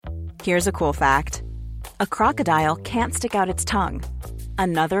Here's a cool fact. A crocodile can't stick out its tongue.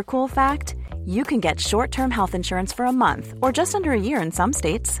 Another cool fact, you can get short-term health insurance for a month or just under a year in some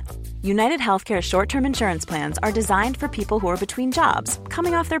states. United Healthcare short-term insurance plans are designed for people who are between jobs,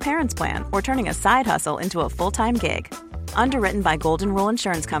 coming off their parents' plan, or turning a side hustle into a full-time gig. Underwritten by Golden Rule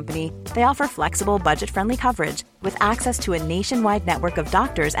Insurance Company, they offer flexible, budget-friendly coverage with access to a nationwide network of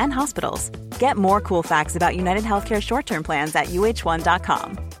doctors and hospitals. Get more cool facts about United Healthcare short-term plans at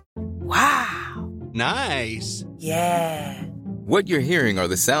uh1.com. Wow. Nice. Yeah. What you're hearing are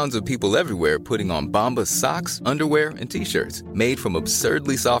the sounds of people everywhere putting on Bombas socks, underwear, and T-shirts made from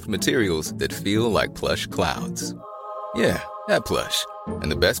absurdly soft materials that feel like plush clouds. Yeah, that plush. And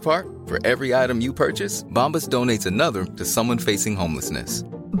the best part? For every item you purchase, Bombas donates another to someone facing homelessness.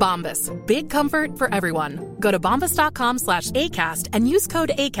 Bombas. Big comfort for everyone. Go to bombas.com/ACAST and use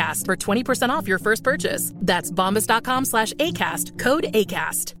code ACAST for 20% off your first purchase. That's bombas.com/ACAST. Code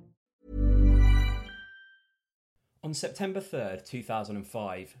ACAST. On September 3rd,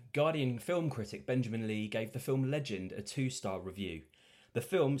 2005, Guardian film critic Benjamin Lee gave the film Legend a 2-star review. The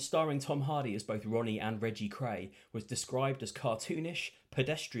film, starring Tom Hardy as both Ronnie and Reggie Kray, was described as cartoonish,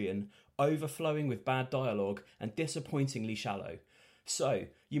 pedestrian, overflowing with bad dialogue, and disappointingly shallow. So,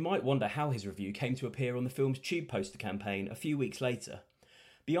 you might wonder how his review came to appear on the film's tube poster campaign a few weeks later.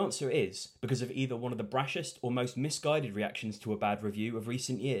 The answer is because of either one of the brashest or most misguided reactions to a bad review of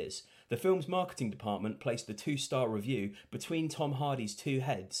recent years. The film's marketing department placed the 2-star review between Tom Hardy's two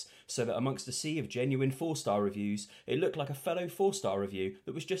heads, so that amongst a sea of genuine 4-star reviews, it looked like a fellow 4-star review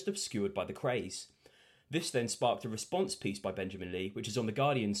that was just obscured by the craze. This then sparked a response piece by Benjamin Lee, which is on the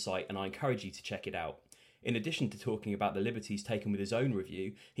Guardian site, and I encourage you to check it out. In addition to talking about the liberties taken with his own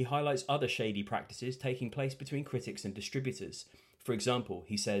review, he highlights other shady practices taking place between critics and distributors. For example,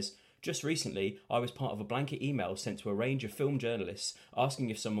 he says, "Just recently, I was part of a blanket email sent to a range of film journalists asking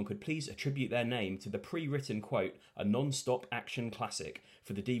if someone could please attribute their name to the pre-written quote, a non-stop action classic,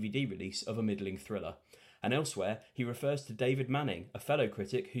 for the DVD release of a middling thriller." And elsewhere, he refers to David Manning, a fellow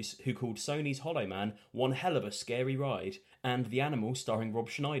critic who called Sony's Hollow Man one hell of a scary ride, and The Animal starring Rob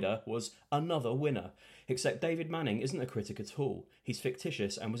Schneider was another winner. Except David Manning isn't a critic at all. He's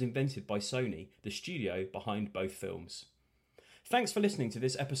fictitious and was invented by Sony, the studio behind both films. Thanks for listening to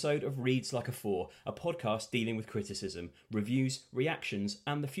this episode of Reads Like a 4, a podcast dealing with criticism, reviews, reactions,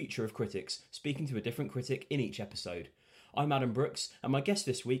 and the future of critics, speaking to a different critic in each episode. I'm Adam Brooks, and my guest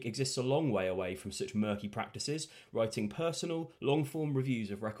this week exists a long way away from such murky practices, writing personal, long-form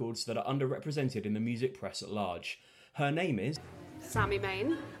reviews of records that are underrepresented in the music press at large. Her name is Sammy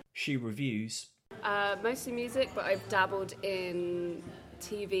Main. She reviews Mostly music, but I've dabbled in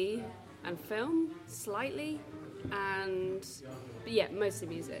TV and film slightly, and mostly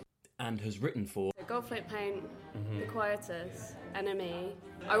music. And has written for Gold Flake Paint, The Quietus, NME.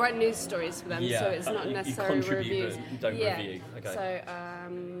 I write news stories for them, so it's not necessarily you contribute, reviews. But don't review. Okay. So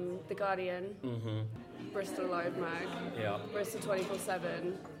The Guardian, Bristol Live Mag, Bristol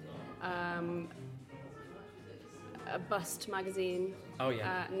 24/7, a Bust magazine,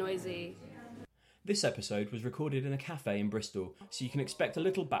 Noisy. This episode was recorded in a cafe in Bristol, so you can expect a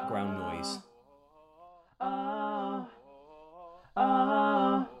little background noise.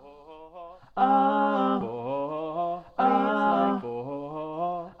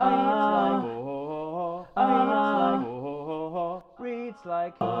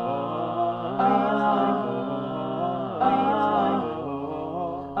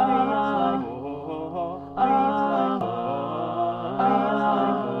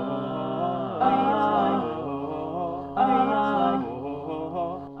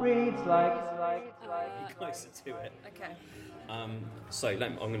 Closer to it. Okay. So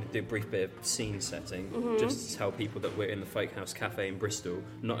I'm going to do a brief bit of scene setting, just to tell people that we're in the Folk House Cafe in Bristol,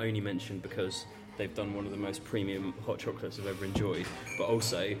 not only mentioned because they've done one of the most premium hot chocolates I've ever enjoyed, but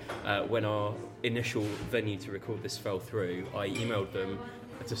also when our initial venue to record this fell through, I emailed them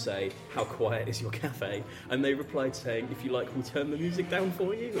to say, how quiet is your cafe? And they replied saying, if you like, we'll turn the music down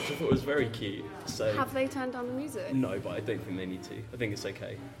for you, which I thought was very cute. So have they turned down the music? No, but I don't think they need to. I think it's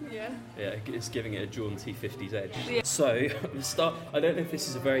okay. Yeah, it's giving it a Jordan T50's edge. Yeah. So, I don't know if this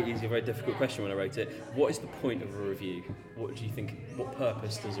is a very easy or very difficult question when I wrote it. What is the point of a review? What do you think, what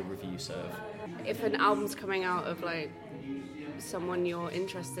purpose does a review serve? If an album's coming out of like someone you're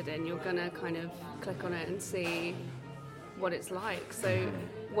interested in, you're gonna kind of click on it and see what it's like. So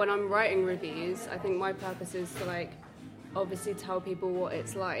when I'm writing reviews, I think my purpose is to like obviously tell people what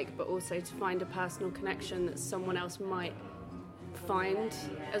it's like, but also to find a personal connection that someone else might find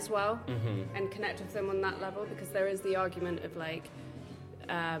as well, and connect with them on that level, because there is the argument of like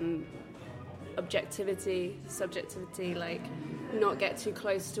objectivity, subjectivity, like not get too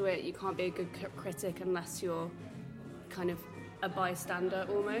close to it. You can't be a good critic unless you're kind of a bystander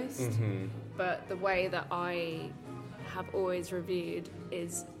almost. But the way that I have always reviewed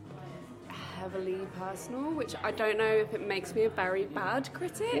is heavily personal, which I don't know if it makes me a very bad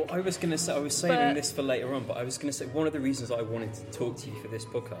critic. Well, I was saving this for later on, but I was going to say one of the reasons I wanted to talk to you for this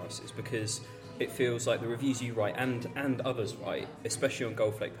podcast is because it feels like the reviews you write and others write, especially on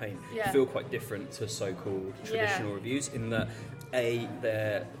Goldflake Paint, feel quite different to so-called traditional reviews in that A,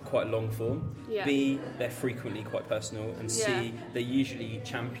 they're quite long form, B, they're frequently quite personal, and C, they're usually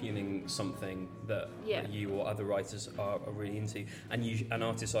championing something that you or other writers are really into, and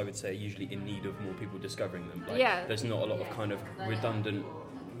artists, I would say, are usually in need of more people discovering them. There's not a lot of kind of redundant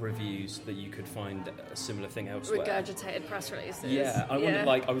reviews that you could find a similar thing elsewhere. Regurgitated press releases. I wonder,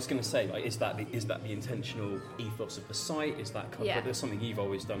 I was going to say, is that the intentional ethos of the site? Is that kind of, there's something you've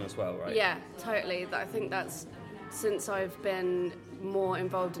always done as well, right? Yeah, totally. I think that's, since I've been more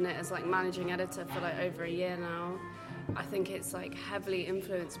involved in it as managing editor for over a year now, I think it's heavily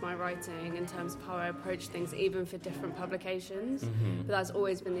influenced my writing in terms of how I approach things, even for different publications. But that's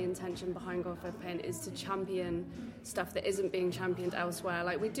always been the intention behind Goldflake Paint, is to champion stuff that isn't being championed elsewhere.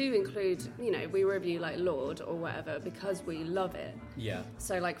 We do include, we review Lorde or whatever because we love it. Yeah.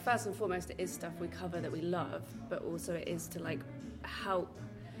 So first and foremost, it is stuff we cover that we love, but also it is to help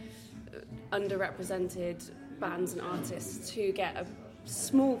underrepresented bands and artists to get a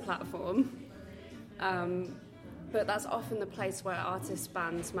small platform. But that's often the place where artists,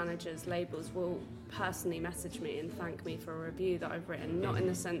 bands, managers, labels will personally message me and thank me for a review that I've written. Not in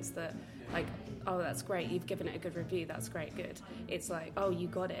the sense that, oh, that's great, you've given it a good review, that's great, good. It's oh, you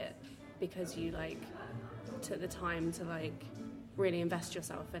got it because you, took the time to, really invest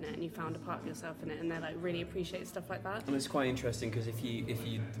yourself in it and you found a part of yourself in it, and they, really appreciate stuff like that. And it's quite interesting because if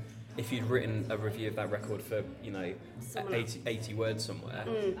you'd written a review of that record for 80 words somewhere,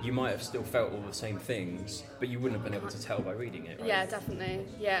 you might have still felt all the same things, but you wouldn't have been able to tell by reading it, right? Yeah, definitely.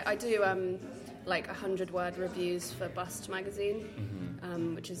 Yeah, I do 100-word reviews for Bust magazine,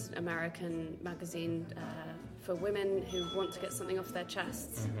 which is an American magazine for women who want to get something off their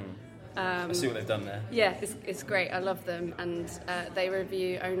chests. I see what they've done there. Yeah, it's great. I love them, and they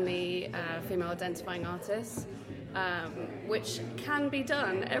review only female identifying artists. Which can be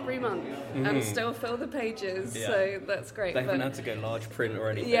done every month and still fill the pages, so that's great. They haven't had to go large print or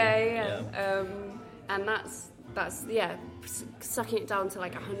anything. And that's sucking it down to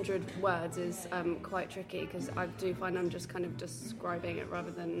 100 words is quite tricky, because I do find I'm just kind of describing it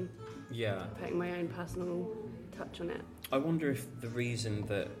rather than putting my own personal touch on it. I wonder if the reason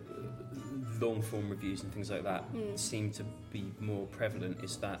that long form reviews and things like that seem to be more prevalent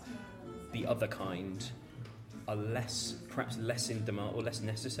is that the other kind are perhaps less in demand or less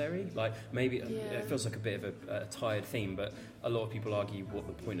necessary. Maybe it feels like a bit of a tired theme, but a lot of people argue what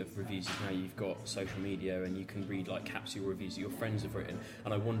the point of reviews is now you've got social media and you can read capsule reviews that your friends have written,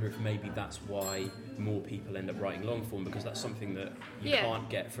 and I wonder if maybe that's why more people end up writing long form, because that's something that you can't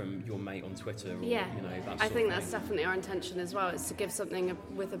get from your mate on Twitter or that I think that's definitely our intention as well, is to give something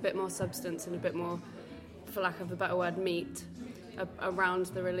with a bit more substance and a bit more, for lack of a better word, meat around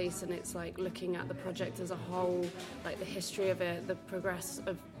the release, and it's looking at the project as a whole, the history of it, the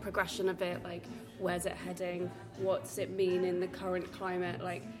progression of it, where's it heading, what's it mean in the current climate.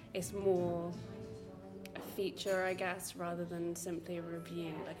 It's more a feature, I guess, rather than simply a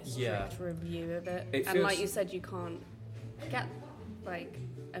review, a strict review of it. And like you said, you can't get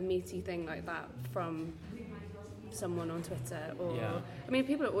a meaty thing like that from someone on Twitter, or I mean,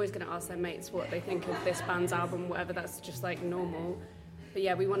 people are always going to ask their mates what they think of this band's album, whatever. That's just normal.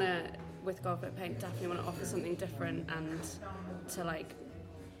 But we want to, with Goldflake Paint, definitely want to offer something different, and to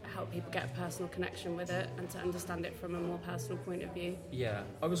help people get a personal connection with it and to understand it from a more personal point of view. Yeah,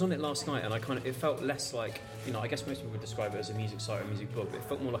 I was on it last night, and it felt less I guess most people would describe it as a music site or a music blog, but it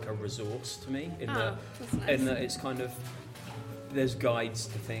felt more like a resource to me in that it's kind of, there's guides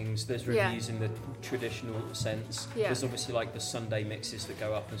to things, there's reviews in the traditional sense. There's obviously the Sunday mixes that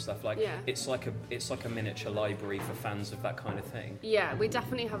go up and stuff. It's like a miniature library for fans of that kind of thing. Yeah, we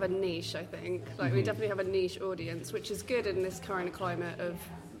definitely have a niche, I think. We definitely have a niche audience, which is good in this current climate of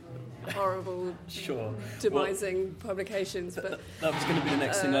horrible demising publications. But that was going to be the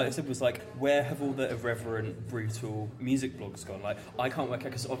next thing I said, was where have all the irreverent, brutal music blogs gone? I can't work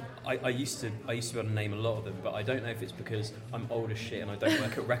out, because I used to be able to name a lot of them, but I don't know if it's because I'm old as shit and I don't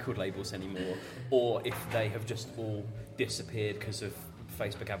work at record labels anymore, or if they have just all disappeared because of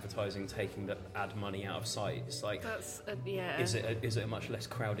Facebook advertising taking the ad money out of sight. It's is it a much less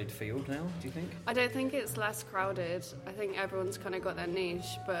crowded field now, do you think? I don't think it's less crowded. I think everyone's kind of got their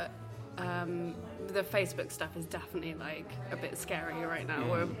niche, but The Facebook stuff is definitely like a bit scary right now.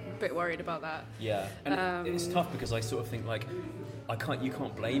 We're a bit worried about that. Yeah, and it's tough because I sort of think like you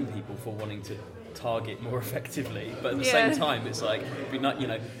can't blame people for wanting to target more effectively, but at the same time it's like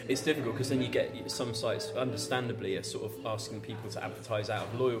it's difficult because then you get some sites understandably are sort of asking people to advertise out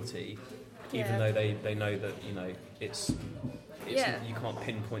of loyalty, even though they know that it's you can't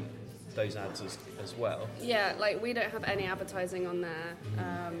pinpoint those ads as well. Yeah, like we don't have any advertising on there,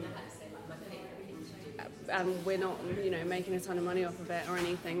 and we're not making a ton of money off of it or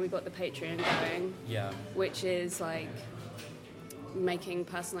anything. We've got the Patreon going, which is like making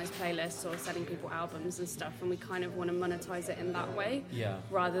personalised playlists or sending people albums and stuff, and we kind of want to monetize it in that way,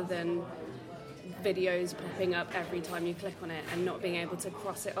 rather than videos popping up every time you click on it and not being able to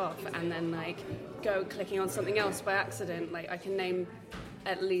cross it off and then like go clicking on something else by accident. Like I can name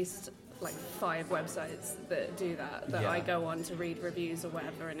at least like 5 websites that do that I go on to read reviews or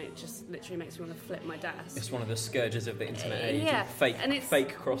whatever, and it just literally makes me want to flip my desk. It's one of the scourges of the internet age.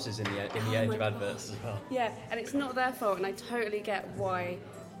 Fake crosses in the age of adverts as well. Yeah, and it's not their fault, and I totally get why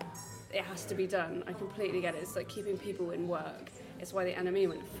it has to be done. I completely get it. It's like keeping people in work. It's why the NME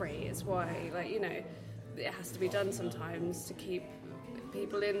went free. It's why it has to be done sometimes to keep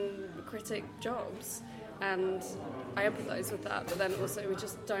people in critic jobs. And I empathise with that, but then also we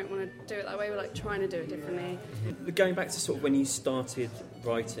just don't want to do it that way. We're like trying to do it differently. But going back to sort of when you started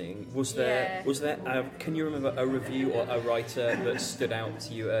writing, was there can you remember a review or a writer that stood out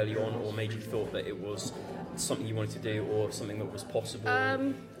to you early on, or made you thought that it was something you wanted to do or something that was possible?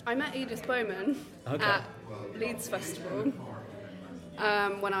 I met Edith Bowman at Leeds Festival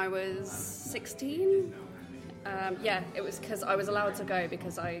when I was 16. It was because I was allowed to go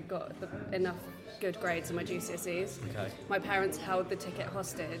because I got enough good grades in my GCSEs. My parents held the ticket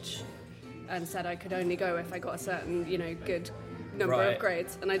hostage and said I could only go if I got a certain, good number of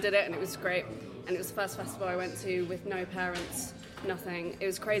grades, and I did it, and it was great. And it was the first festival I went to with no parents, nothing. It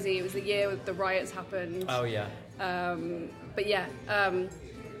was crazy. It was the year the riots happened.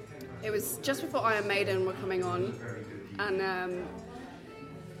 It was just before Iron Maiden were coming on, and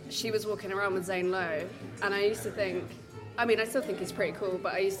she was walking around with Zane Lowe, and I used to think, I still think he's pretty cool,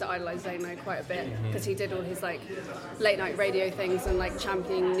 but I used to idolise Zane Lowe quite a bit because he did all his like late night radio things and like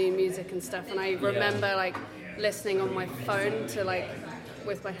championing new music and stuff. And I remember like listening on my phone to like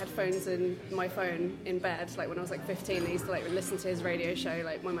with my headphones and my phone in bed, like when I was like 15. I used to like listen to his radio show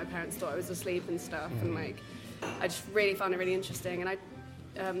like when my parents thought I was asleep and stuff. And like I just really found it really interesting, and I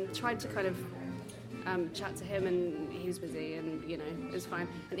tried to kind of chat to him, and he was busy, and it was fine.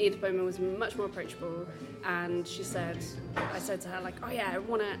 And Edith Bowman was much more approachable, and I said to her like, I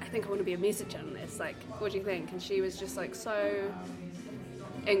think I want to be a music journalist, like what do you think? And she was just like so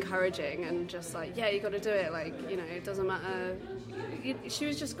encouraging and just like, you got to do it, like it doesn't matter. She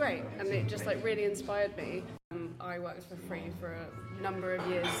was just great, and it just like really inspired me. I worked for free for a number of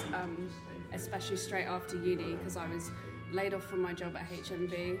years, especially straight after uni, because I was laid off from my job at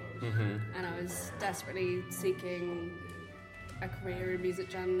HMV, and I was desperately seeking a career in music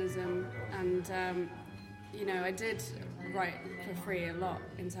journalism, and I did write for free a lot.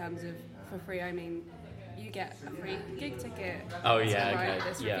 In terms of for free, I mean you get a free gig ticket to write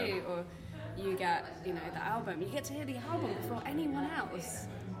this review, or you get the album. You get to hear the album before anyone else,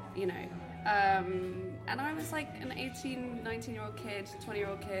 and I was like an 18, 19-year-old kid,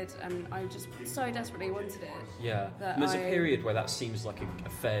 20-year-old kid, and I just so desperately wanted it. Yeah, there's a period where that seems like a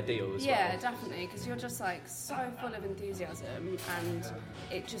fair deal as well. Yeah, definitely, because you're just like so full of enthusiasm, and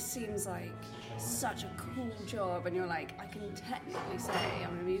it just seems like such a cool job, and you're like, I can technically say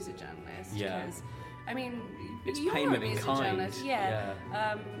I'm a music journalist. Yeah. Because, I mean, it's you're payment a music in kind. Journalist. Yeah.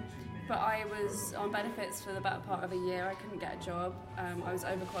 But I was on benefits for the better part of a year. I couldn't get a job. I was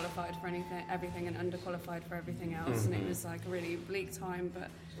overqualified for everything and underqualified for everything else. And it was like a really bleak time. But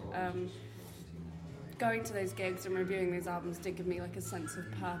going to those gigs and reviewing those albums did give me like a sense of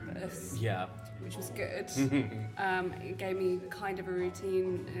purpose. Yeah. Which was good. It gave me kind of a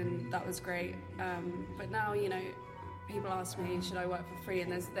routine, and that was great. But now, people ask me, should I work for free?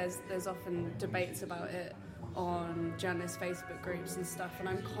 And there's often debates about it on journalist Facebook groups and stuff, and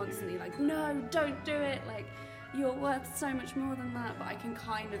I'm constantly like, no, don't do it, like you're worth so much more than that. But I can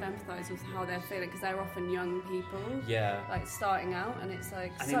kind of empathise with how they're feeling, because they're often young people, like starting out, and it's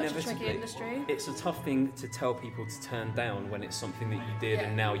like such a tricky industry. It's a tough thing to tell people to turn down when it's something that you did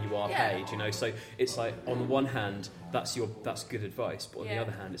and now you are paid, so it's like on the one hand that's good advice, but on the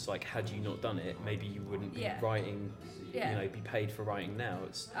other hand it's like, had you not done it, maybe you wouldn't be writing, be paid for writing now.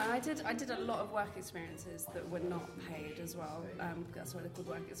 I did a lot of work experiences that were not paid as well. That's why they're called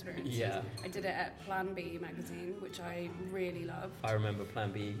work experiences. I did it at Plan B magazine magazine, which I really loved. I remember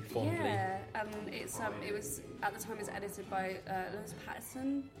Plan B fondly. Yeah, and it was at the time it was edited by Lewis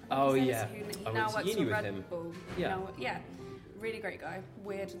Patterson. Oh yeah, He I now went to works uni for with Red him. Bull. Yeah. Yeah, really great guy.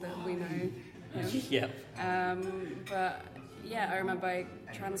 Weird that we know him. Yeah. But yeah, I remember I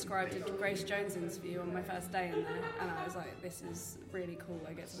transcribed a Grace Jones interview on my first day in there, and I was like, this is really cool.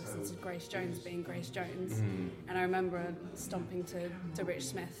 I get to listen to Grace Jones being Grace Jones. And I remember stomping to Rich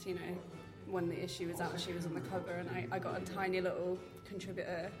Smith, you know, when the issue was out, she was on the cover, and I got a tiny little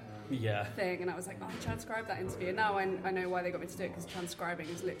contributor thing, and I was like, oh, I transcribed that interview. And now I know why they got me to do it, because transcribing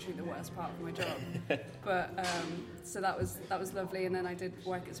is literally the worst part of my job. But so that was lovely, and then I did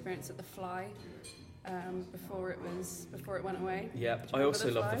work experience at The Fly. Before it went away. Yeah, I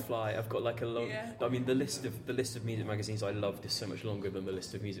also love The Fly. I've got like a long. Yeah. I mean, the list of music magazines I loved is so much longer than the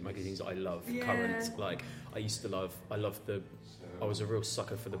list of music magazines I love current. Like I was a real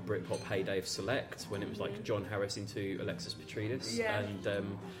sucker for the Britpop heyday of Select, when it was like John Harris into Alexis Petridis,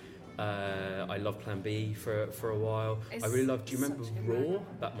 and I loved Plan B for a while. I really loved. Do you remember Raw?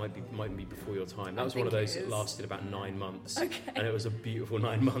 That might be before your time. That was one of those that lasted about 9 months, and it was a beautiful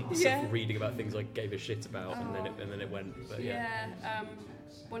 9 months of reading about things I gave a shit about, and then it went. But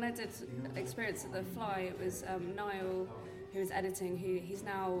when I did experience at The Fly, it was Niall who was editing. He's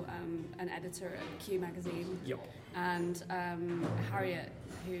now an editor at Q magazine. Yep. And Harriet,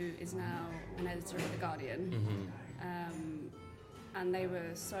 who is now an editor at The Guardian. And they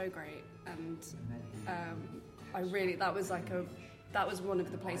were so great, and that was one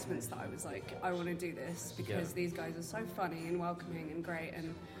of the placements that I was like, I want to do this, because these guys are so funny and welcoming and great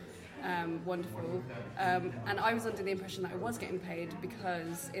and wonderful. And I was under the impression that I was getting paid,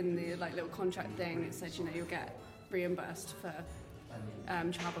 because in the like little contract thing it said, you know, you'll get reimbursed for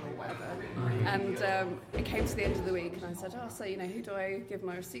travel or whatever. And it came to the end of the week, and I said, oh, so, you know, who do I give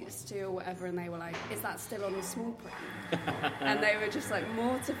my receipts to or whatever? And they were like, is that still on the small print? And they were just like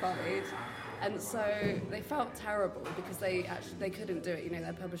mortified. And so they felt terrible, because they couldn't do it. You know,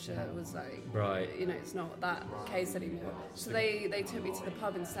 their publisher was like, right, you know, it's not that case anymore. So they took me to the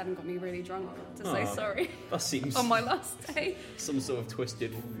pub instead and got me really drunk to say sorry. That seems on my last day. Some sort of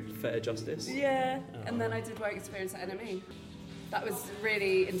twisted fair justice. Yeah. And then I did work experience at NME. That was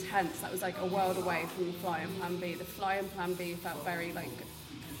really intense. That was like a world away from The Fly and Plan B. The Fly and Plan B felt very like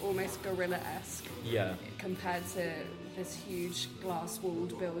almost guerrilla-esque. Yeah. Compared to this huge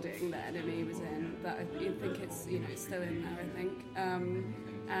glass-walled building that NME was in. That I think it's, you know, it's still in there, I think.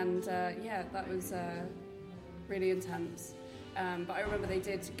 That was really intense. But I remember they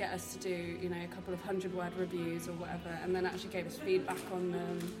did get us to do, you know, a couple of 100-word reviews or whatever, and then actually gave us feedback on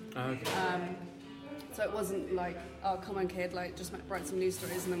them. Okay. So it wasn't like, oh, come on, kid, like, just write some news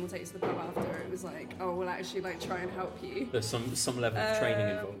stories and then we'll take you to the pub after. It was like, oh, we'll actually, like, try and help you. There's some level of training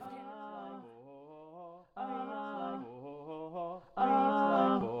involved.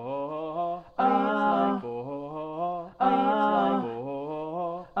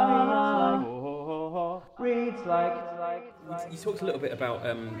 You talked a little bit about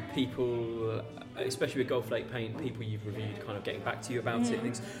people, especially with Gold Flake Paint, people you've reviewed kind of getting back to you about it and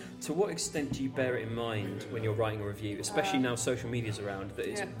things. To what extent do you bear it in mind when you're writing a review, especially now social media's around, that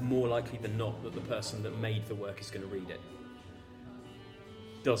it's more likely than not that the person that made the work is going to read it?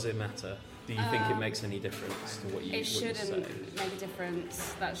 Does it matter? Do you think it makes any difference to what you say? It shouldn't make a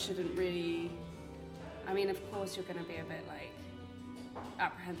difference. That shouldn't really... I mean, of course you're going to be a bit, like,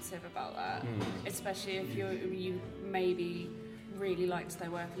 apprehensive about that, especially if you maybe really liked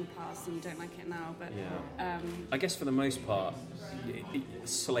their work in the past and you don't like it now. But I guess for the most part,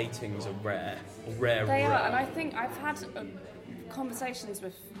 slatings are rare. They are, and I think I've had conversations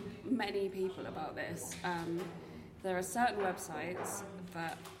with many people about this. There are certain websites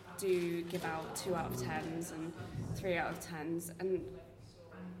that do give out 2 out of 10s and 3 out of 10s, and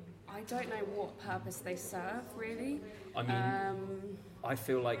I don't know what purpose they serve, really. I mean, I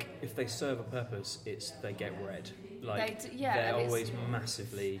feel like if they serve a purpose, it's they get read. Like they're always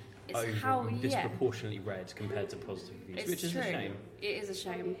massively disproportionately read compared to positive reviews, which is a shame. It is a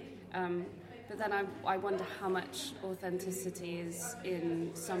shame. But then I wonder how much authenticity is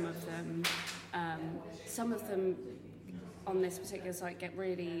in some of them. Some of them on this particular site get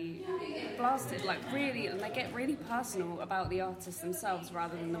really blasted, and they get really personal about the artists themselves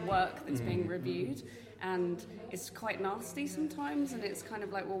rather than the work that's being reviewed, and it's quite nasty sometimes, and it's kind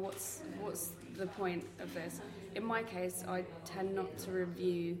of like, well, what's the point of this? In my case, I tend not to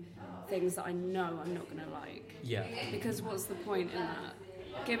review things that I know I'm not going to like. Yeah. Because what's the point in that?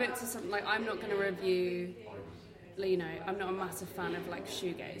 Give it to something, like, I'm not going to review, you know, I'm not a massive fan of, like,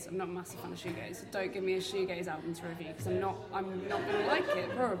 shoegaze. I'm not a massive fan of shoegaze. So don't give me a shoegaze album to review, because I'm not going to like it,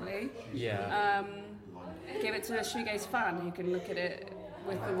 probably. Yeah. give it to a shoegaze fan who can look at it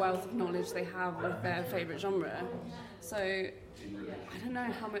with the wealth of knowledge they have of their favourite genre. So, I don't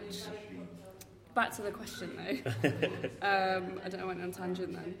know how much... Back to the question, though. I don't know, I went on a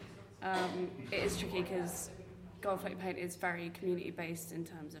tangent then. It is tricky because Gold Flake Paint is very community-based in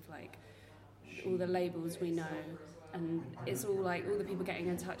terms of, like, all the labels we know, and it's all, like, all the people getting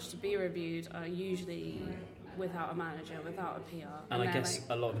in touch to be reviewed are usually without a manager, without a PR. And I guess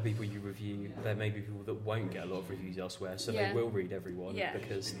a lot of the people you review, there may be people that won't get a lot of reviews elsewhere, so they will read everyone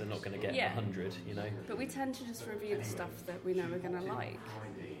because they're not going to get 100, you know. But we tend to just review the stuff that we know we're going to like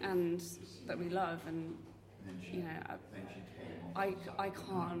and that we love, and you know, I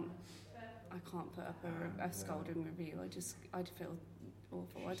can't put up a scolding review. I'd feel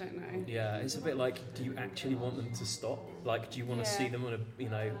awful. I don't know. Yeah, it's a bit like, do you actually want them to stop? Like, do you want to see them on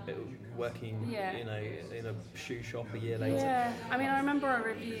working, in a shoe shop a year later? Yeah, I mean, I remember I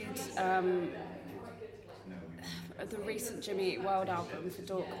reviewed the recent Jimmy Eat World album for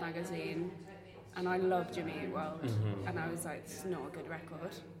Dork magazine, and I love Jimmy Eat World, and I was like, it's not a good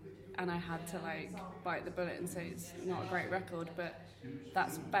record, and I had to like bite the bullet and say it's not a great record, but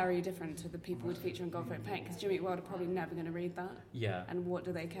that's very different to the people who'd feature on Gold Flake Paint, because Jimmy Eat World are probably never going to read that. Yeah. And what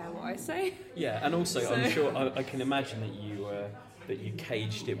do they care what I say? Yeah, and also I'm sure I can imagine that you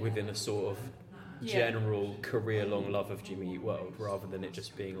caged it within a sort of general career-long love of Jimmy Eat World, rather than it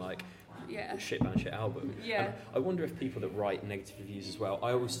just being like shit band shit album. Yeah. And I wonder if people that write negative reviews as well,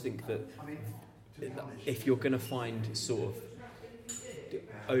 I always think that if you're going to find sort of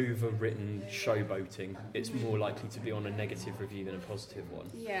overwritten showboating, it's more likely to be on a negative review than a positive one.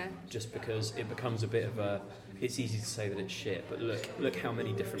 Yeah. Just because it becomes a bit of a... It's easy to say that it's shit, but look how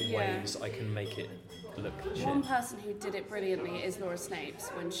many different ways I can make it look shit. One person who did it brilliantly is Laura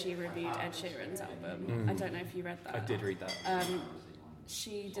Snapes when she reviewed Ed Sheeran's album. I don't know if you read that. I did read that.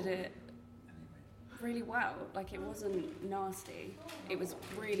 She did it really well. Like, it wasn't nasty. It was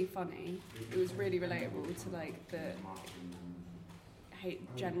really funny. It was really relatable to like the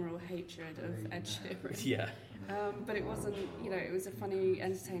general hatred of Ed Sheeran. Yeah. But it wasn't, it was a funny,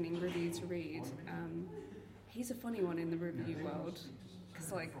 entertaining review to read. He's a funny one in the review world,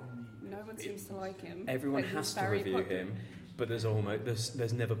 because like no one seems to like him. Everyone has to review him, but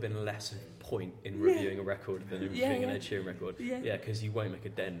there's never been less point in reviewing a record than in reviewing an Ed Sheeran record. Yeah, because you won't make a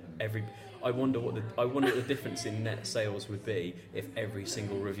dent. I wonder what the difference in net sales would be if every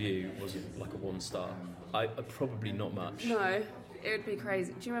single review was like a 1-star. Probably not much. No. It would be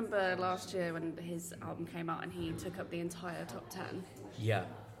crazy. Do you remember last year when his album came out and he took up the entire top 10? Yeah.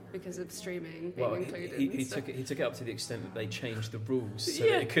 Because of streaming being included. He took it up to the extent that they changed the rules so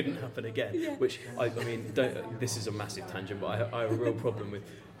that it couldn't happen again. Yeah. Which I mean, this is a massive tangent, but I have a real problem with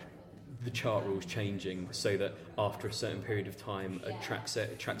the chart rules changing so that after a certain period of time, track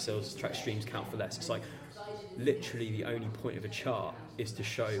streams count for less. It's like, literally the only point of a chart is to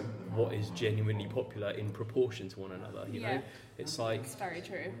show what is genuinely popular in proportion to one another, you know? It's like... It's very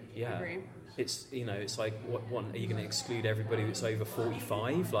true. Yeah. I agree. It's, it's like, are you going to exclude everybody that's over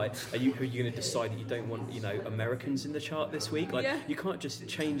 45? Like, are you going to decide that you don't want, Americans in the chart this week? Like, you can't just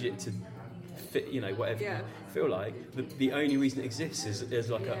change it to fit, whatever you feel like. The only reason it exists is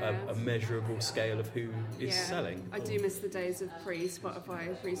like a measurable scale of who is selling. I do miss the days of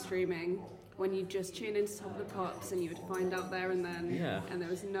pre-Spotify, pre-streaming, when you just tune into Top of the Pops and you would find out there and then, and there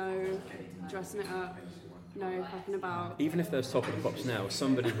was no dressing it up, no fucking about. Even if there's Top of the Pops now,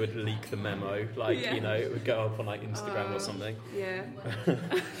 somebody would leak the memo, like, it would go up on like Instagram or something. Yeah.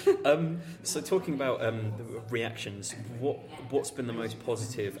 So talking about the reactions, what's been the most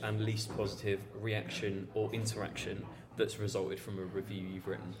positive and least positive reaction or interaction that's resulted from a review you've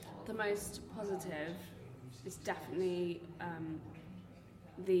written? The most positive is definitely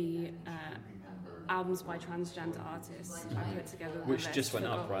the albums by transgender artists I put together. Which just went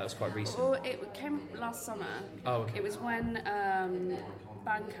up, right? That's quite recent. Well, it came last summer. Oh, okay. It was when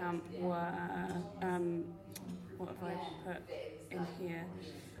Bandcamp were... what have I put in here?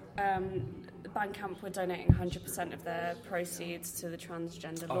 Bandcamp were donating 100% of their proceeds to the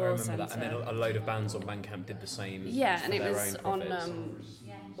Transgender Law Centre. That. And then a load of bands on Bandcamp did the same. Yeah, and it was on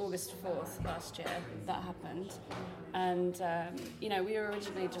August 4th last year that happened. And, we were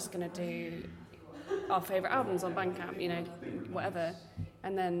originally just going to do our favourite albums on Bandcamp, whatever.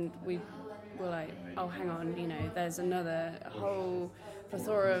 And then we were like, oh, hang on, there's another whole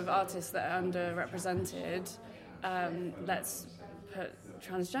plethora of artists that are underrepresented. Let's put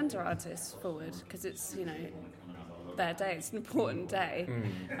transgender artists forward, because it's, their day. It's an important day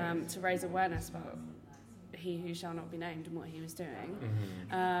to raise awareness about He Who Shall Not Be Named and what he was doing.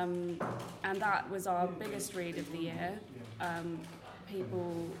 And that was our biggest read of the year.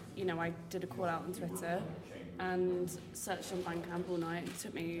 people, you know, I did a call out on Twitter and searched on Bandcamp all night. It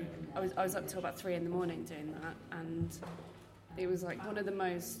took me, I was up till about 3 a.m. doing that, and it was like one of the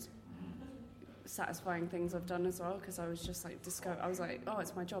most satisfying things I've done as well, because I was just like I was like, oh,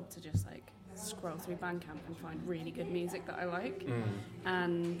 it's my job to just like scroll through Bandcamp and find really good music that I like.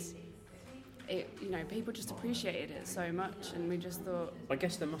 And it, you know, people just appreciated it so much, and we just thought, I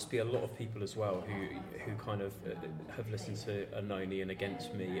guess there must be a lot of people as well who kind of have listened to Anoni and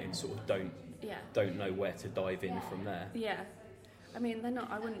Against Me and sort of don't know where to dive in from there. Yeah, I mean, they're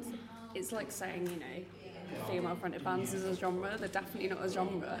not, I wouldn't, it's like saying, you know, female fronted bands is a genre. They're definitely not a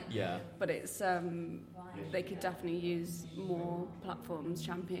genre. Yeah. But it's they could definitely use more platforms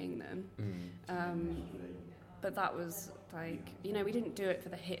championing them. But that was like, you know, we didn't do it for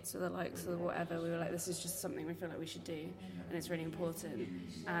the hits or the likes or whatever. We were like, this is just something we feel like we should do, and it's really important.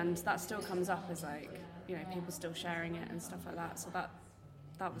 And that still comes up as like, you know, people still sharing it and stuff like that. So that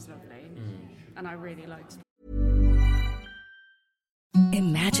was lovely, and I really liked it.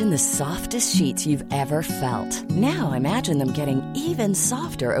 Imagine the softest sheets you've ever felt. Now imagine them getting even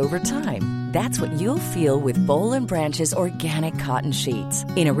softer over time. That's what you'll feel with Boll & Branch's organic cotton sheets.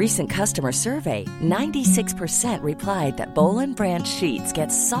 In a recent customer survey, 96% replied that Boll & Branch sheets get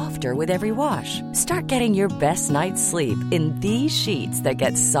softer with every wash. Start getting your best night's sleep in these sheets that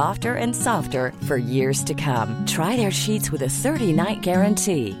get softer and softer for years to come. Try their sheets with a 30-night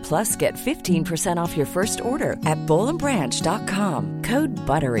guarantee. Plus, get 15% off your first order at bollandbranch.com. Code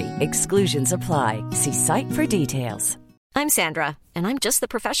BUTTERY. Exclusions apply. See site for details. I'm Sandra, and I'm just the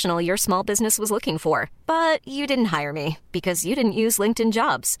professional your small business was looking for. But you didn't hire me because you didn't use LinkedIn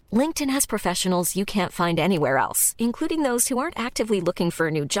Jobs. LinkedIn has professionals you can't find anywhere else, including those who aren't actively looking for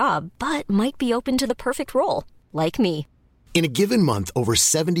a new job, but might be open to the perfect role, like me. In a given month, over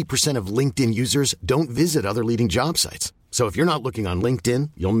 70% of LinkedIn users don't visit other leading job sites. So if you're not looking on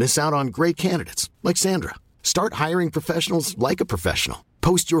LinkedIn, you'll miss out on great candidates, like Sandra. Start hiring professionals like a professional.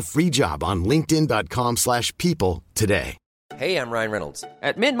 Post your free job on linkedin.com/people today. Hey, I'm Ryan Reynolds.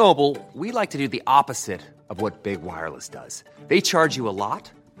 At Mint Mobile, we like to do the opposite of what Big Wireless does. They charge you a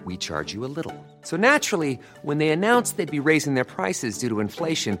lot, we charge you a little. So naturally, when they announced they'd be raising their prices due to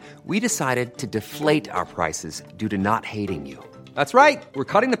inflation, we decided to deflate our prices due to not hating you. That's right. We're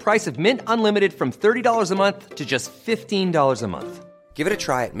cutting the price of Mint Unlimited from $30 a month to just $15 a month. Give it a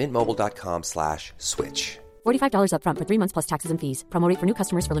try at mintmobile.com/switch. $45 up front for 3 months plus taxes and fees. Promo rate for new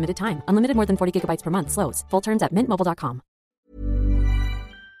customers for limited time. Unlimited more than 40 gigabytes per month. Slows full terms at mintmobile.com.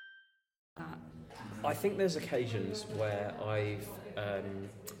 I think there's occasions where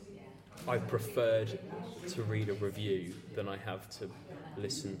I've preferred to read a review than I have to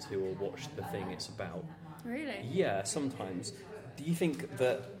listen to or watch the thing it's about. Really? Yeah, sometimes. Do you think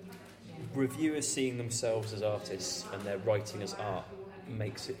that reviewers seeing themselves as artists and their writing as art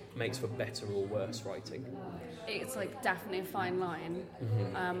makes for better or worse writing? It's like definitely a fine line.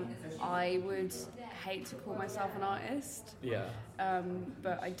 I would hate to call myself an artist. Yeah.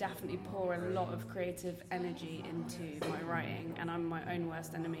 But I definitely pour a lot of creative energy into my writing, and I'm my own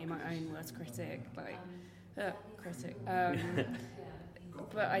worst enemy, my own worst critic. But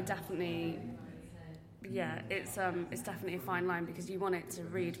I definitely, yeah, it's definitely a fine line, because you want it to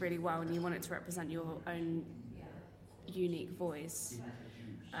read really well and you want it to represent your own unique voice.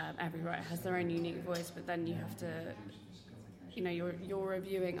 Every writer has their own unique voice, but then you have to, you know, you're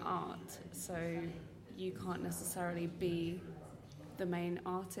reviewing art, so you can't necessarily be the main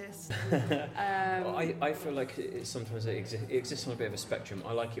artist. I feel like sometimes it exists on a bit of a spectrum.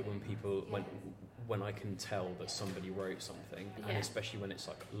 I like it when I can tell that somebody wrote something, and especially when it's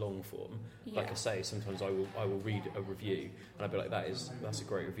like long form. Like I say, sometimes I will read a review and I'll be like, that's a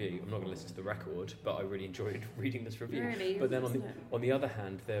great review. I'm not going to listen to the record, but I really enjoyed reading this review. Really? But then on the other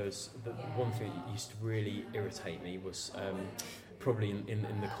hand, there was the one thing that used to really irritate me was probably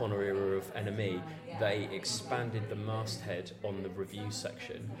in the Connor era of NME, they expanded the masthead on the review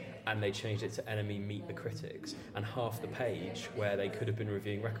section and they changed it to NME Meet the Critics, and half the page where they could have been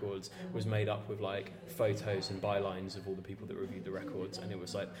reviewing records was made up with like photos and bylines of all the people that reviewed the records, and it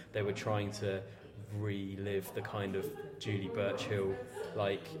was like they were trying to relive the kind of Julie Burchill,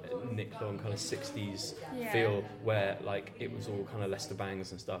 like Nick Long kind of 60s feel, where like it was all kind of Lester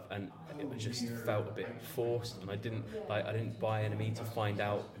Bangs and stuff, and it just felt a bit forced, and I didn't buy NME to find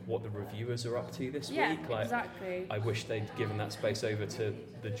out what the reviewers are up to this week. Like, exactly. I wish they'd given that space over to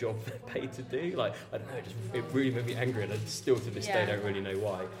the job they're paid to do. Like, I don't know, it really made me angry, and I still to this day don't really know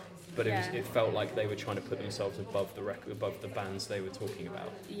why. but it felt like they were trying to put themselves above the record, above the bands they were talking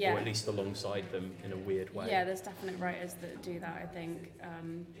about, or at least alongside them in a weird way. Yeah, there's definite writers that do that, I think,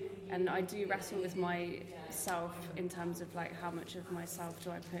 and I do wrestle with myself in terms of like how much of myself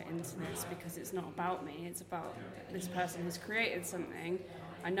do I put into this, because it's not about me, it's about this person who's created something.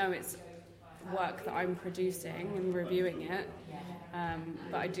 I know it's work that I'm producing and reviewing it,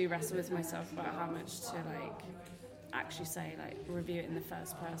 but I do wrestle with myself about how much to like actually say, like, review it in the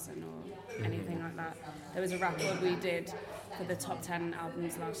first person or anything like that. There was a record we did for the top 10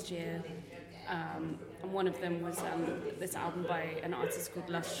 albums last year, and one of them was this album by an artist called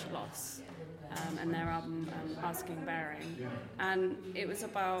Lush Loss, and their album Asking Bearing, and it was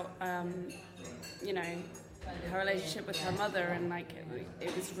about you know, her relationship with her mother, and like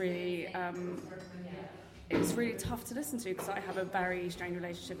it was really tough to listen to because I have a very strange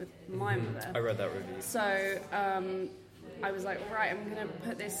relationship with my mother. I read that review. So I was like, right, I'm going to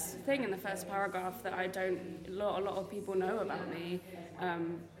put this thing in the first paragraph that a lot of people know about me,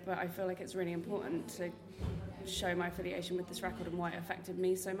 but I feel like it's really important to show my affiliation with this record and why it affected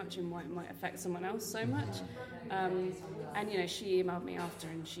me so much and why it might affect someone else so much. And, you know, she emailed me after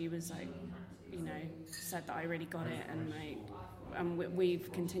and she was like, you know, said that I really got it, and like, and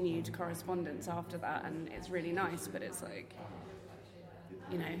we've continued correspondence after that, and it's really nice. But it's like,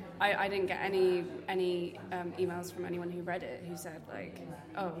 you know, I didn't get any emails from anyone who read it who said like,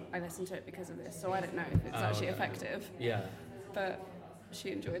 oh, I listened to it because of this. So I don't know if it's actually effective. Yeah. But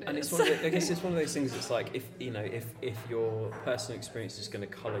she enjoyed it. And it's I guess it's one of those things. It's like if your personal experience is going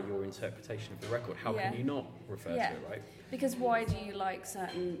to colour your interpretation of the record, how can you not refer to it, right? Because why do you like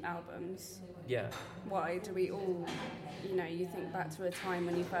certain albums? Yeah. Why do we all, you know, you think back to a time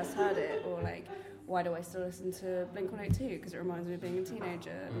when you first heard it, or like, why do I still listen to Blink-182? Because it reminds me of being a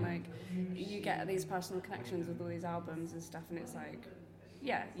teenager. And like, you get these personal connections with all these albums and stuff, and it's like,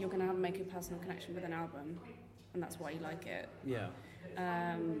 yeah, you're going to make a personal connection with an album, and that's why you like it. Yeah.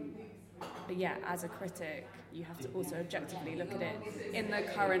 But yeah, as a critic, you have to also objectively look at it in the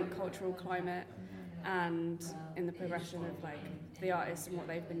current cultural climate and in the progression of like the artists and what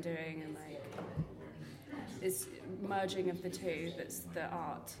they've been doing, and like it's merging of the two that's the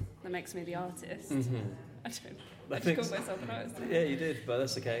art that makes me the artist. Mm-hmm. I just called myself an artist. Yeah, you did, but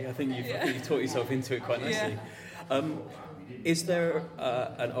that's okay. I think you've taught yourself into it quite nicely. Yeah. Is there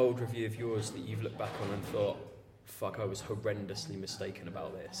an old review of yours that you've looked back on and thought, fuck, I was horrendously mistaken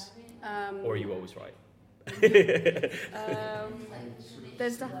about this? Or are you always right?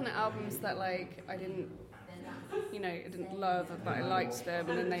 There's definite albums that like I didn't love, but I liked them,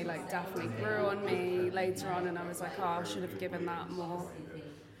 and then they like definitely grew on me later on, and I was like, oh, I should have given that more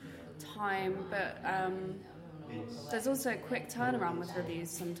time. But there's also a quick turnaround with reviews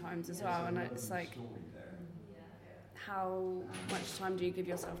sometimes as well, and it's like, how much time do you give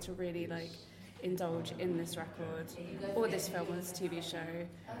yourself to really like indulge in this record or this film or this TV show?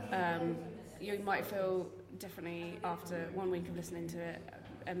 You might feel differently after 1 week of listening to it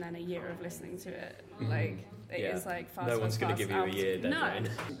and then a year of listening to it. Like, it is like fast. No one's going to give you a year deadline. No.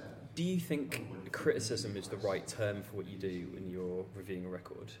 Do you think criticism is the right term for what you do when you're reviewing a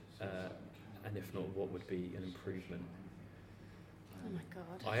record? And if not, what would be an improvement? Oh my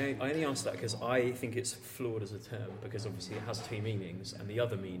God. I only ask that because I think it's flawed as a term, because obviously it has two meanings, and the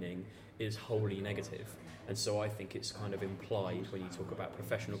other meaning is wholly negative. And so I think it's kind of implied when you talk about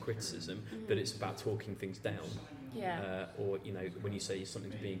professional criticism that it's about talking things down. Yeah. Or, you know, when you say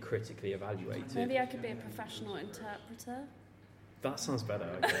something's being critically evaluated. Maybe I could be a professional interpreter. That sounds better,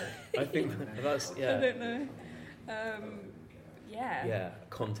 okay. I think that's, yeah. I don't know. Yeah. Yeah,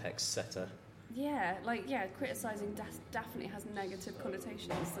 context setter. Yeah, like, yeah, criticising definitely has negative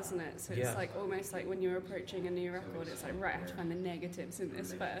connotations, doesn't it? So it's like almost like when you're approaching a new record, it's like, right, I have to find the negatives in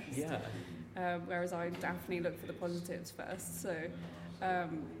this first. Yeah. Whereas I definitely look for the positives first, so...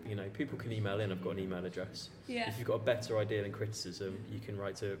 you know, people can email in. I've got an email address. Yeah. If you've got a better idea than criticism, you can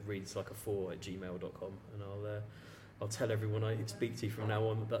write to readslikeafour@gmail.com, and I'll tell everyone I speak to from now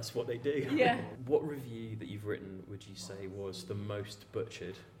on that that's what they do. Yeah. What review that you've written would you say was the most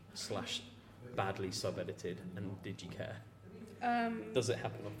butchered / badly sub-edited, and did you care? Does it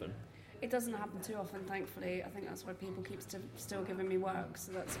happen often? It doesn't happen too often, thankfully. I think that's why people keep still giving me work,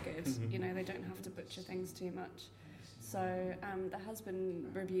 so that's good. Mm-hmm. You know, they don't have to butcher things too much. So there has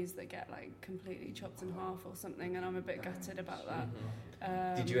been reviews that get like completely chopped in half or something, and I'm a bit gutted about that.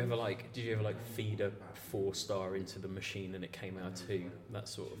 Mm-hmm. Did you ever feed a 4-star into the machine and it came out 2, that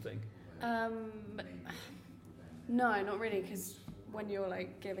sort of thing? No, not really, because when you're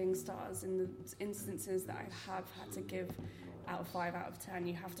like giving stars in the instances that I have had to give out of 5 out of 10,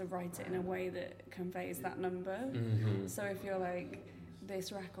 you have to write it in a way that conveys that number. Mm-hmm. So if you're like,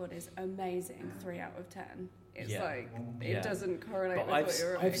 this record is amazing, 3 out of 10. It's Yeah. like, it doesn't correlate But with what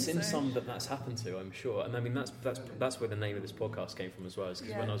you're writing. I've seen some that's happened to, I'm sure. And I mean, that's where the name of this podcast came from as well,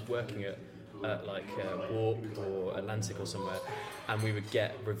 because when I was working at like Warp or Atlantic or somewhere, and we would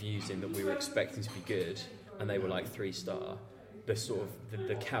get reviews in that we were expecting to be good, and they were like 3-star. The sort of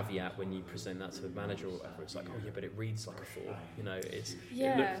the caveat when you present that to the manager or whatever, it's like, oh yeah, but it reads like a 4. You know,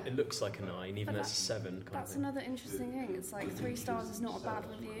 it looks like a 9, even though it's a 7. That's another interesting thing. It's like 3 stars is not a bad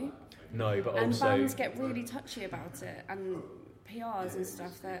review. No, but and also bands get really touchy about it, and PRs and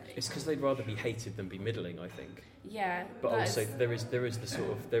stuff. That it's because they'd rather be hated than be middling, I think. Yeah, but also there is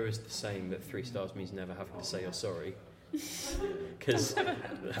the saying that 3 stars means never having to say you're sorry. Because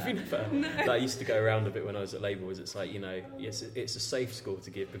have you never? No. That used to go around a bit when I was at Labels. It's like, you know, it's a safe score to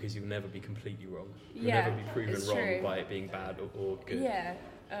give because you'll never be completely wrong. You'll never be proven wrong true. By it being bad or good. Yeah,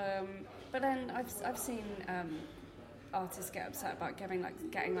 but then I've seen artists get upset about getting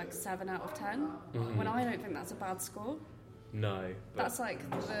like 7 out of 10 when I don't think that's a bad score. No, that's like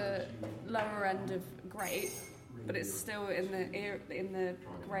the lower end of great. But it's still in the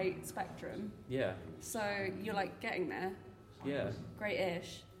great spectrum. Yeah. So you're like getting there. Yeah.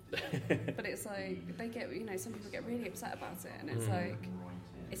 Great-ish. But it's like they get, you know, some people get really upset about it, and it's like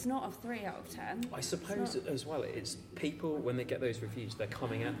it's not a 3 out of 10. I suppose as well, it's people when they get those reviews, they're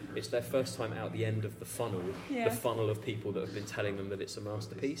coming out. It's their first time out the end of the funnel. Yeah. The funnel of people that have been telling them that it's a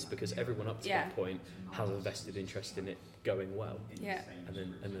masterpiece, because everyone up to that point has a vested interest in it going well. Yeah. And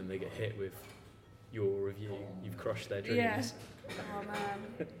then they get hit with your review, you've crushed their dreams. Yeah. Oh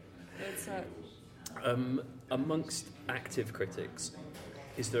man. It's amongst active critics,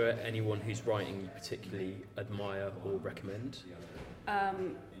 is there anyone whose writing you particularly admire or recommend?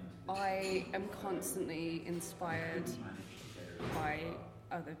 I am constantly inspired by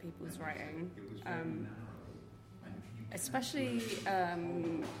other people's writing, especially a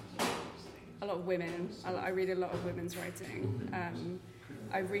lot of women. I read a lot of women's writing.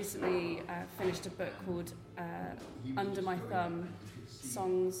 I recently finished a book called Under My Thumb,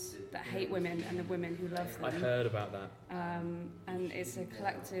 Songs That Hate Women and the Women Who Love Them. I heard about that. And it's a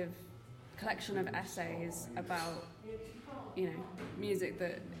collection of essays about, you know, music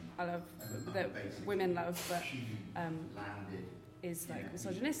that I love, that women love, but is like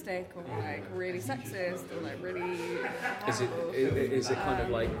misogynistic or like really sexist or like really horrible. Is it kind of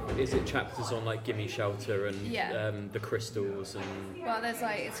like, is it chapters on like Gimme Shelter and the Crystals and... Well, there's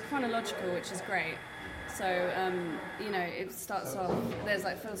like, it's chronological, which is great. So, you know, it starts off, there's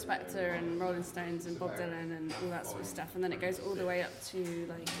like Phil Spector and Rolling Stones and Bob Dylan and all that sort of stuff, and then it goes all the way up to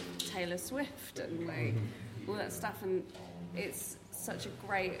like Taylor Swift and like all that stuff, and it's such a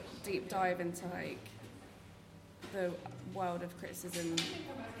great deep dive into like the world of criticism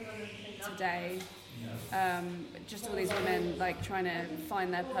today. Just all these women like trying to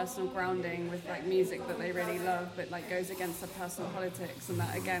find their personal grounding with like music that they really love, but like goes against their personal politics, and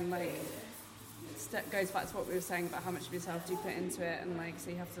that again like goes back to what we were saying about how much of yourself do you put into it, and like so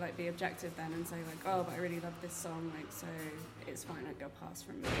you have to like be objective then and say like, oh, but I really love this song, like so it's fine, I'd go past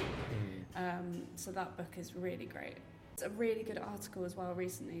from me. So that book is really great. It's a really good article as well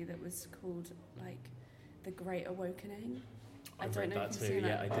recently that was called like The Great Awakening. I don't know if you've seen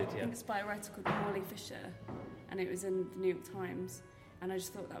it. I did, yeah. I think it's by a writer called Morley Fisher, and it was in the New York Times, and I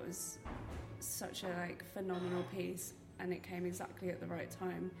just thought that was such a like phenomenal piece, and it came exactly at the right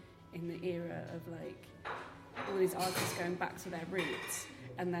time in the era of like all these artists going back to their roots.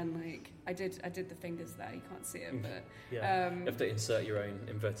 And then like I did the fingers there, you can't see it, but you have to insert your own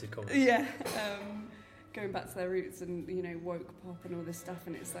inverted commas. Going back to their roots and, you know, woke pop and all this stuff,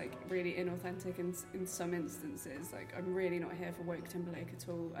 and it's like really inauthentic in some instances. Like I'm really not here for woke Timberlake at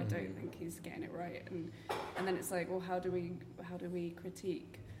all. I don't think he's getting it right, and then it's like, well, how do we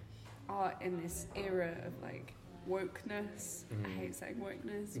critique art in this era of like wokeness? I hate saying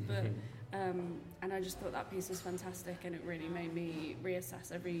wokeness, but and I just thought that piece was fantastic, and it really made me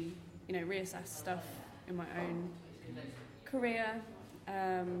reassess stuff in my own career.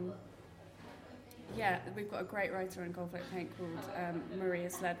 We've got a great writer on Goldflake Paint called Maria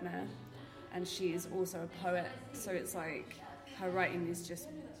Sledner, and she's also a poet, so it's like her writing is just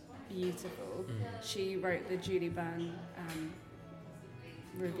beautiful. She wrote the Julie Byrne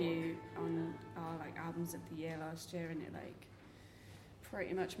review on our like albums of the year last year, and it like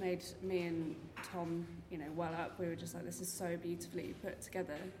pretty much made me and Tom, you know, well up. We were just like, this is so beautifully put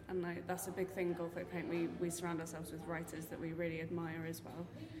together, and like that's a big thing in Goldflake Paint. We surround ourselves with writers that we really admire as well,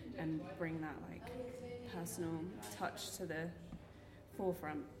 and bring that like personal touch to the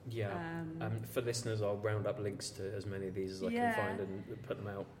forefront. For listeners, I'll round up links to as many of these as I can find and put them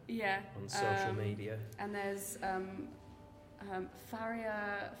out on social media. And there's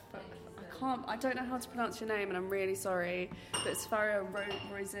Faria, I don't know how to pronounce your name, and I'm really sorry, but it's Faria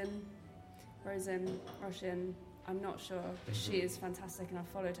Roshin. I'm not sure, but she is fantastic, and I've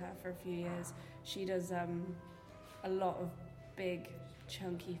followed her for a few years. She does a lot of big,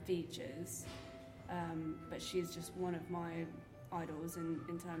 chunky features, but she's just one of my idols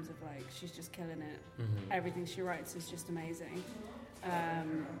in terms of like, she's just killing it. Everything she writes is just amazing.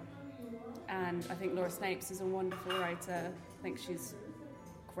 And I think Laura Snapes is a wonderful writer. I think she's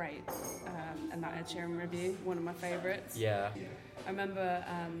great. And that Ed Sheeran review, one of my favourites. Yeah. I remember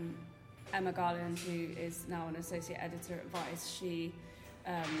Emma Garland, who is now an associate editor at Vice, she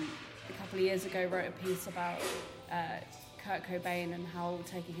a couple of years ago wrote a piece about Kurt Cobain and how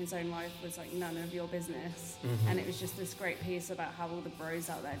taking his own life was like none of your business. And it was just this great piece about how all the bros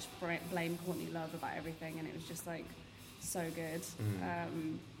out there just blame Courtney Love about everything, and it was just like so good.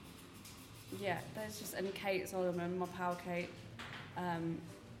 Yeah, there's just, and Kate Solomon, my pal Kate,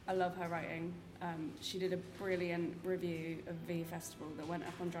 I love her writing. She did a brilliant review of V Festival that went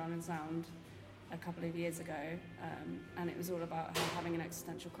up on Drown and Sound a couple of years ago, and it was all about her having an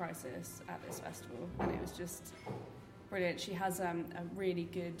existential crisis at this festival, and it was just brilliant. She has a really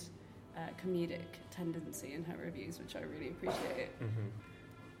good comedic tendency in her reviews, which I really appreciate.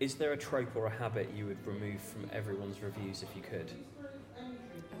 Is there a trope or a habit you would remove from everyone's reviews if you could?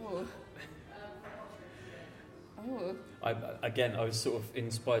 I was sort of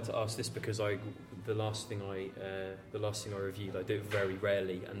inspired to ask this because the last thing I reviewed, I do it very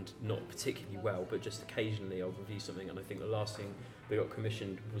rarely and not particularly well, but just occasionally I'll review something, and I think the last thing that got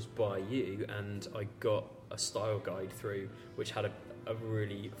commissioned was by you, and I got a style guide through which had a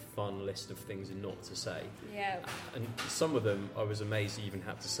really fun list of things not to say. Yeah. And some of them I was amazed you even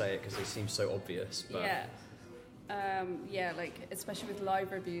had to say it because they seem so obvious. But yeah, like especially with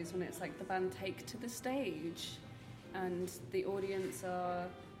live reviews when it's like the band take to the stage and the audience are,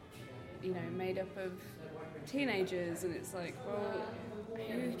 you know, made up of teenagers, and it's like, well,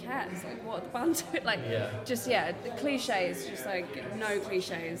 who cares? Like, what are the band doing? Like, the cliches, just like no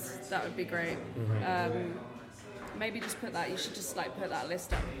cliches. That would be great. Maybe just put that. You should just like put that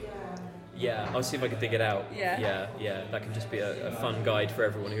list up. Yeah, I'll see if I can dig it out. Yeah. That can just be a fun guide for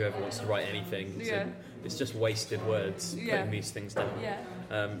everyone who ever wants to write anything. It's just wasted words putting these things down.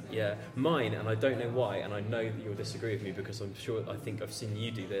 Mine, and I don't know why, and I know that you'll disagree with me because I think I've seen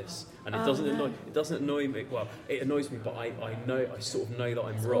you do this, and it doesn't annoy me. Well, it annoys me, but I sort of know that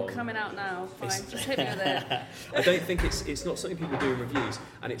I'm wrong. All coming out now. Fine, just hit me with it. I don't think it's not something people do in reviews,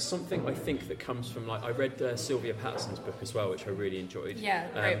 and it's something I think that comes from, like, I read Sylvia Patterson's book as well, which I really enjoyed. Yeah,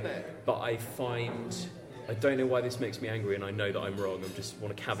 great book. But I don't know why this makes me angry, and I know that I'm wrong. I just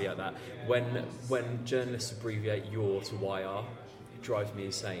want to caveat that. When journalists abbreviate "your" to "YR", it drives me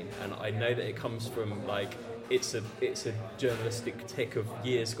insane. And I know that it comes from, like, it's a journalistic tick of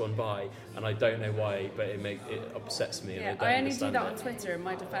years gone by, and I don't know why, but it upsets me. Yeah, and I only do that on Twitter. In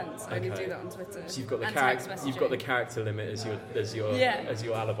my defence, I only do that on Twitter. So you've got the character limit as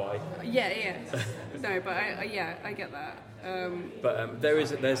your alibi. Yeah. No, but I get that. But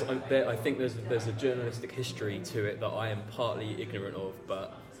I think there's a journalistic history to it that I am partly ignorant of,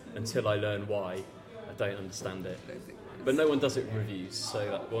 but until I learn why, I don't understand it. But no one does it in reviews,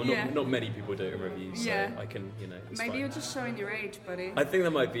 so not many people do it in reviews. So I can, it's maybe fine. you're just showing your age, buddy. I think that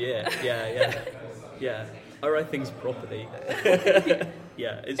might be it. Yeah. I write things properly.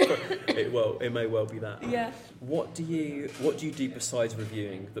 Yeah, it may well be that. Yeah. What do you do besides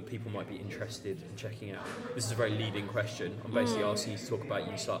reviewing that people might be interested in checking out? This is a very leading question. I'm basically asking you to talk about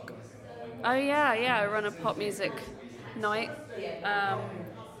You Suck. Oh yeah. I run a pop music night.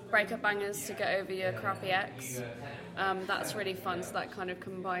 Breakup bangers to get over your crappy ex. That's really fun. So that kind of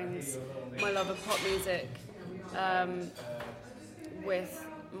combines my love of pop music with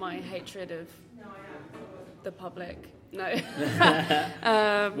my hatred of the public. No.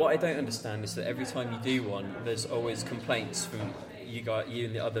 What I don't understand is that every time you do one, there's always complaints from you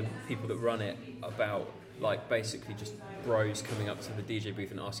and the other people that run it about, like, basically just bros coming up to the DJ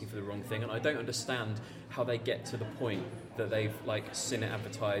booth and asking for the wrong thing, and I don't understand how they get to the point that they've, like, seen it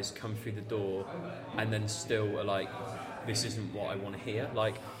advertised, come through the door, and then still are like, this isn't what I want to hear.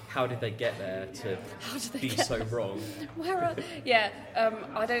 Like, how did they get there to be so wrong? I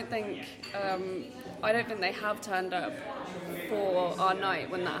don't think they have turned up for our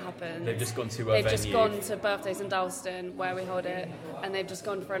night when that happened. They've just gone to a venue. They've just gone to Birthdays in Dalston, where we hold it, and they've just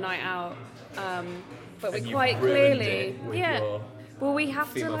gone for a night out. But we quite clearly, well, we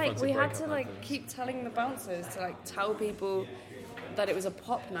had to keep telling the bouncers to, like, tell people that it was a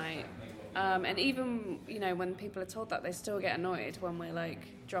pop night, And even, when people are told that, they still get annoyed when we're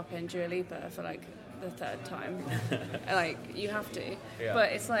like drop in Dua Lipa for like the third time. Like, you have to. Yeah.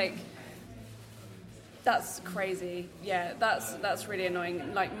 But it's like, that's crazy. Yeah, that's really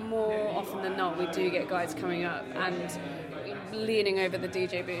annoying. Like, more often than not, we do get guys coming up and leaning over the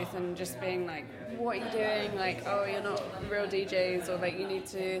DJ booth and just being like, what are you doing? Like, oh, you're not real DJs, or like, you need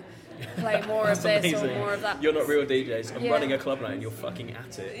to play more of this amazing. or more of that. You're not real DJs. I'm Yeah. running a club night and you're fucking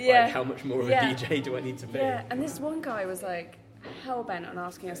at it. Yeah. Like, how much more of a Yeah. DJ do I need to be? Yeah, and this one guy was like hell-bent on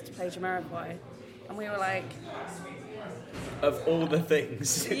asking us to play Jamiroquai. And we were like... Of all the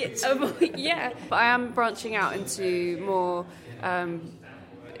things. Yeah. But I am branching out into more...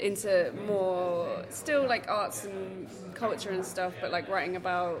 still like arts and culture and stuff, but like writing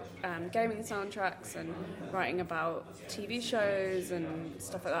about gaming soundtracks and writing about TV shows and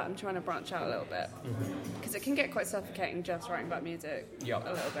stuff like that. I'm trying to branch out a little bit because it can get quite suffocating just writing about music a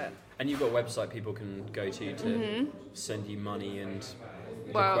little bit. And you've got a website people can go to send you money and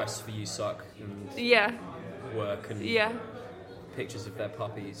requests for you suck and work and pictures of their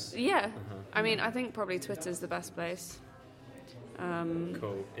puppies. Yeah. I mean, I think probably Twitter's the best place.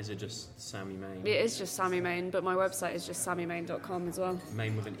 Cool. Is it just Sammy Main? It is just Sammy Main, but my website is just sammymain.com as well.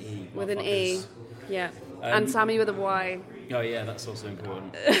 Main with an E. With an E, yeah. And Sammy with a Y. Oh yeah, that's also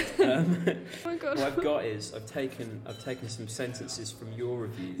important. Oh my god. What I've got is I've taken some sentences from your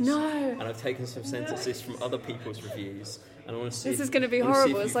reviews. No. And I've taken some sentences from other people's reviews. And I want to see. This is going to be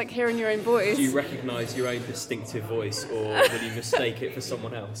horrible. It's like hearing your own voice. Do you recognise your own distinctive voice, or will you mistake it for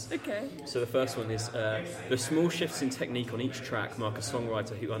someone else? Okay. So the first one is the small shifts in technique on each track mark a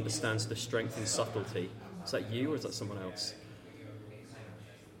songwriter who understands the strength and subtlety. Is that you or is that someone else?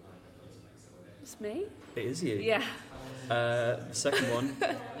 It's me? It is you. Yeah. The second one,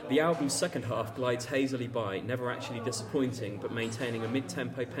 the album's second half glides hazily by, never actually disappointing, but maintaining a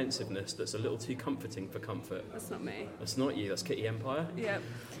mid-tempo pensiveness that's a little too comforting for comfort. That's not me. That's not you, that's Kitty Empire. Yep.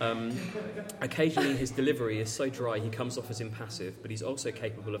 Occasionally his delivery is so dry he comes off as impassive, but he's also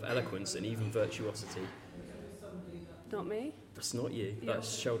capable of eloquence and even virtuosity. Not me. That's not you, Yep.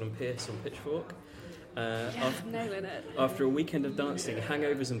 that's Sheldon Pierce on Pitchfork. Nailing it. After a weekend of dancing,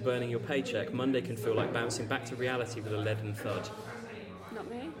 hangovers and burning your paycheck, Monday can feel like bouncing back to reality with a leaden thud.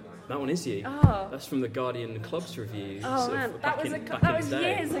 Not me. That one is you. Oh. That's from the Guardian Clubs review. Oh man, that was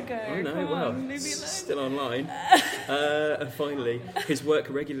years ago. Oh no, Come well, on, leave me it's alone. still online. And finally, his work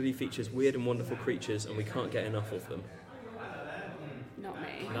regularly features weird and wonderful creatures, and we can't get enough of them. Not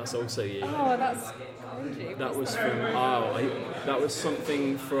me. That's also you. Oh, that's cringy. That was from. That was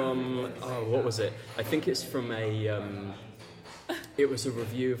something from. What was it? I think it's from a. It was a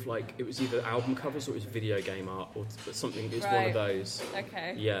review of it was either album covers or it was video game art or something. It was one of those.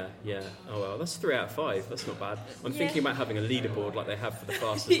 Okay. Yeah. Oh well, that's 3 out of 5. That's not bad. I'm thinking about having a leaderboard like they have for the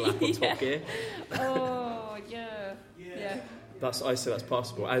fastest lap on Top Gear. Oh yeah. I say that's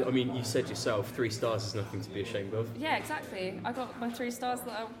possible. I mean, you said yourself, 3 stars is nothing to be ashamed of. Yeah, exactly. I got my 3 stars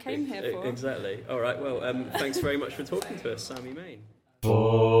that I came here for. Exactly. All right. Well, thanks very much for talking to us, Sammy Main.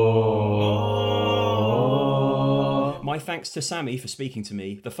 My thanks to Sammy for speaking to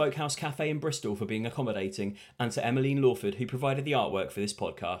me, the Folkhouse Cafe in Bristol for being accommodating, and to Emmeline Lawford who provided the artwork for this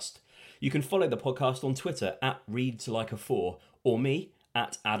podcast. You can follow the podcast on Twitter @ReadsLikeA4 or me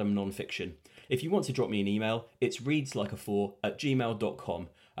 @AdamNonfiction. If you want to drop me an email, it's readslikeA4@gmail.com.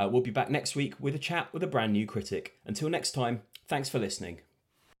 We'll be back next week with a chat with a brand new critic. Until next time, thanks for listening.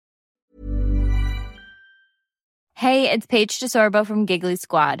 Hey, it's Paige DeSorbo from Giggly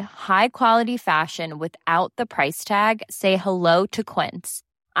Squad. High quality fashion without the price tag. Say hello to Quince.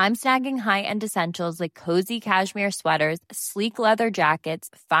 I'm snagging high-end essentials like cozy cashmere sweaters, sleek leather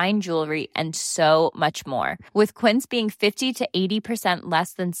jackets, fine jewelry, and so much more. With Quince being 50 to 80%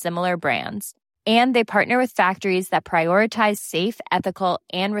 less than similar brands. And they partner with factories that prioritize safe, ethical,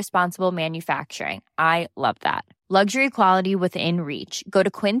 and responsible manufacturing. I love that. Luxury quality within reach. Go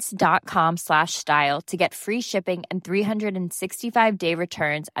to quince.com/style to get free shipping and 365-day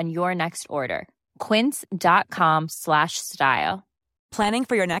returns on your next order. Quince.com/style. Planning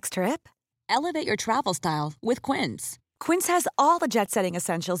for your next trip? Elevate your travel style with Quince. Quince has all the jet-setting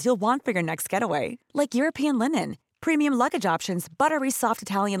essentials you'll want for your next getaway, like European linen, premium luggage options, buttery soft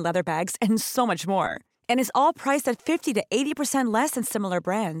Italian leather bags, and so much more. And is all priced at 50 to 80% less than similar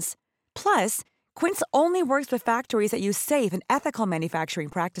brands. Plus, Quince only works with factories that use safe and ethical manufacturing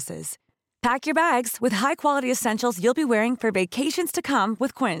practices. Pack your bags with high-quality essentials you'll be wearing for vacations to come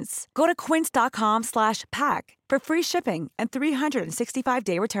with Quince. Go to quince.com/pack for free shipping and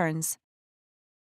 365-day returns.